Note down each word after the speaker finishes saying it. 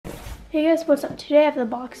Hey guys, what's up? Today I have the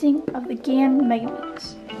unboxing of the GAN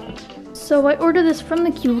Megaminx. So I ordered this from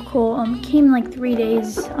the cubicle, came in like 3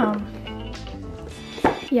 days.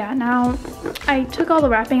 Yeah, now I took all the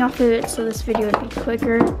wrapping off of it so this video would be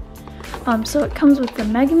quicker. So it comes with the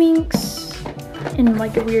Megaminx in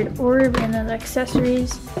like a weird orb and then the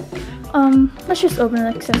accessories. Let's just open the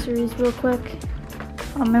accessories real quick.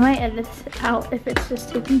 I might edit this out if it's just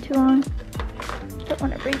taking too long. Don't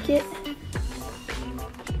want to break it.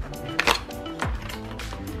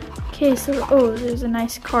 Okay, so, there's a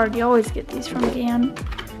nice card. You always get these from GAN.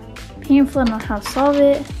 Pamphlet on how to solve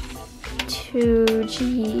it. 2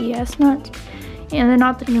 GES nuts. And they're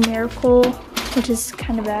not the numerical, which is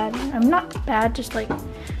kind of bad. I'm not bad, just like, I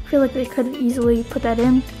feel like they could have easily put that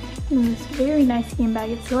in. And this very nice game bag.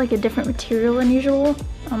 It's like a different material than usual.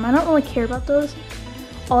 I don't really care about those.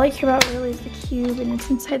 All I care about really is the cube, and it's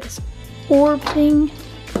inside this orb thing.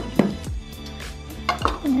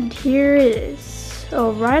 And here it is.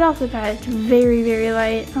 So right off the bat, it's very, very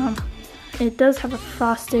light. It does have a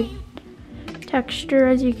frosted texture,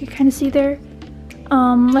 as you can kind of see there.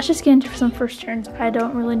 Let's just get into some first turns. I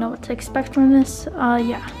don't really know what to expect from this.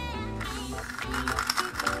 Yeah.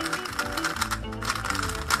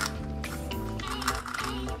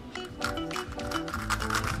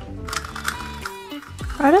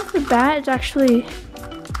 Right off the bat, it's actually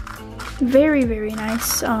very, very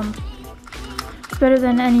nice. It's better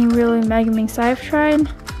than any really Megaminx I've tried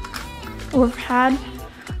or had.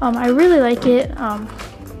 I really like it.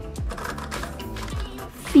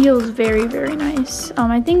 Feels very, very nice.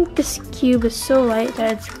 I think this cube is so light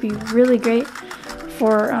that it's be really great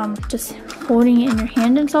for just holding it in your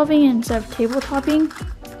hand and solving it instead of tabletopping.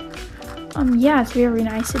 Yeah, it's very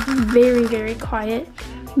nice. It's very, very quiet,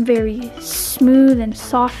 very smooth and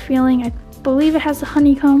soft feeling. I believe it has a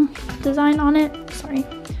honeycomb design on it. Sorry.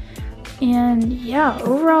 And yeah,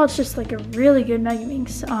 overall it's just like a really good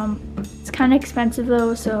Megaminx. It's kind of expensive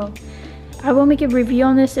though, so I will make a review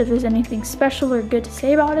on this if there's anything special or good to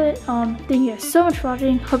say about it. Thank you guys so much for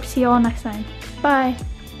watching. Hope to see you all next time. Bye.